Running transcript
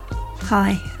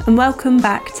Hi, and welcome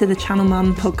back to the Channel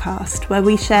Mum podcast, where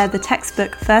we share the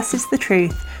textbook versus the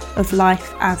truth of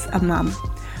life as a mum.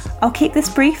 I'll keep this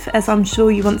brief, as I'm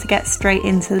sure you want to get straight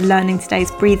into learning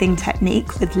today's breathing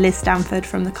technique with Liz Stanford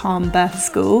from the Calm Birth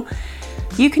School.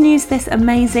 You can use this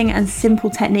amazing and simple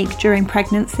technique during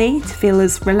pregnancy to feel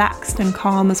as relaxed and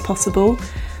calm as possible,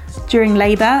 during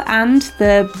labour and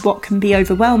the what can be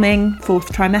overwhelming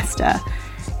fourth trimester.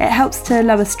 It helps to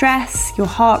lower stress, your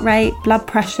heart rate, blood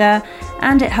pressure,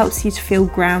 and it helps you to feel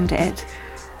grounded.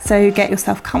 So get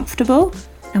yourself comfortable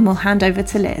and we'll hand over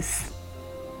to Liz.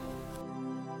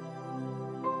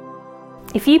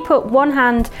 If you put one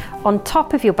hand on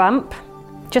top of your bump,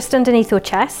 just underneath your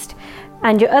chest,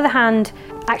 and your other hand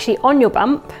actually on your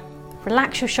bump,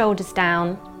 relax your shoulders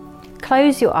down,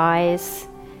 close your eyes,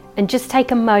 and just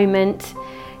take a moment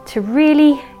to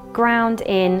really ground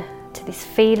in to this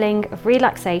feeling of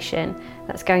relaxation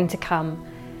that's going to come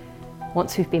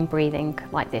once we've been breathing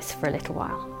like this for a little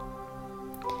while.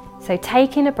 So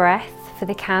take in a breath for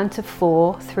the count of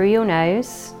 4 through your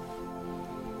nose.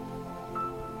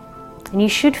 And you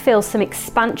should feel some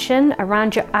expansion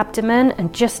around your abdomen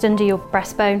and just under your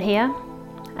breastbone here.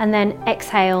 And then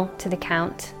exhale to the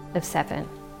count of 7.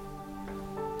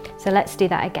 So let's do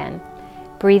that again.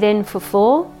 Breathe in for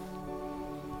 4.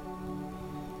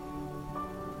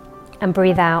 And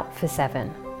breathe out for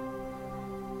 7.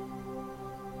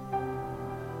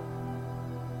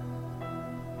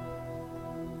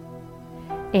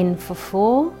 In for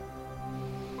 4.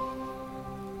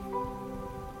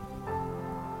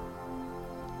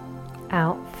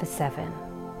 Out for 7.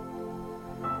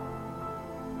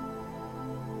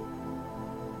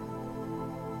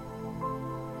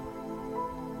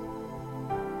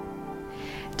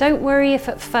 Don't worry if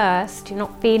at first you're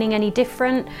not feeling any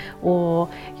different or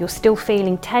you're still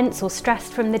feeling tense or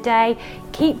stressed from the day.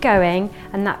 Keep going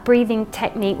and that breathing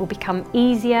technique will become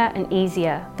easier and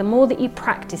easier. The more that you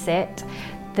practice it,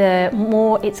 the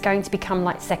more it's going to become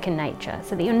like second nature,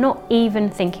 so that you're not even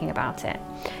thinking about it.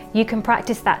 You can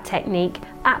practice that technique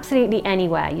absolutely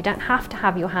anywhere. You don't have to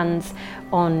have your hands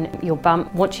on your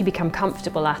bump. Once you become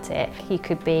comfortable at it, you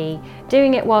could be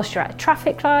doing it whilst you're at a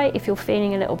traffic light if you're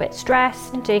feeling a little bit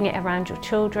stressed, doing it around your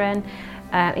children.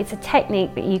 It's a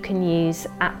technique that you can use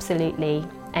absolutely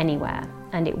anywhere,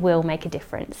 and it will make a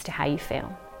difference to how you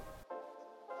feel.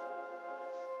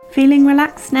 Feeling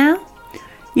relaxed now?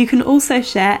 You can also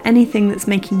share anything that's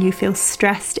making you feel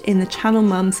stressed in the Channel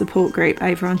Mum support group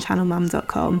over on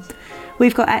channelmum.com.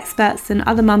 We've got experts and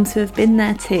other mums who have been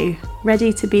there too,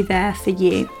 ready to be there for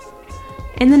you.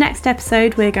 In the next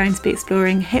episode, we're going to be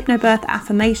exploring hypnobirth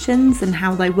affirmations and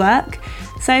how they work.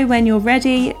 So when you're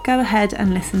ready, go ahead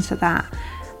and listen to that.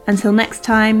 Until next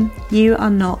time, you are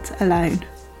not alone.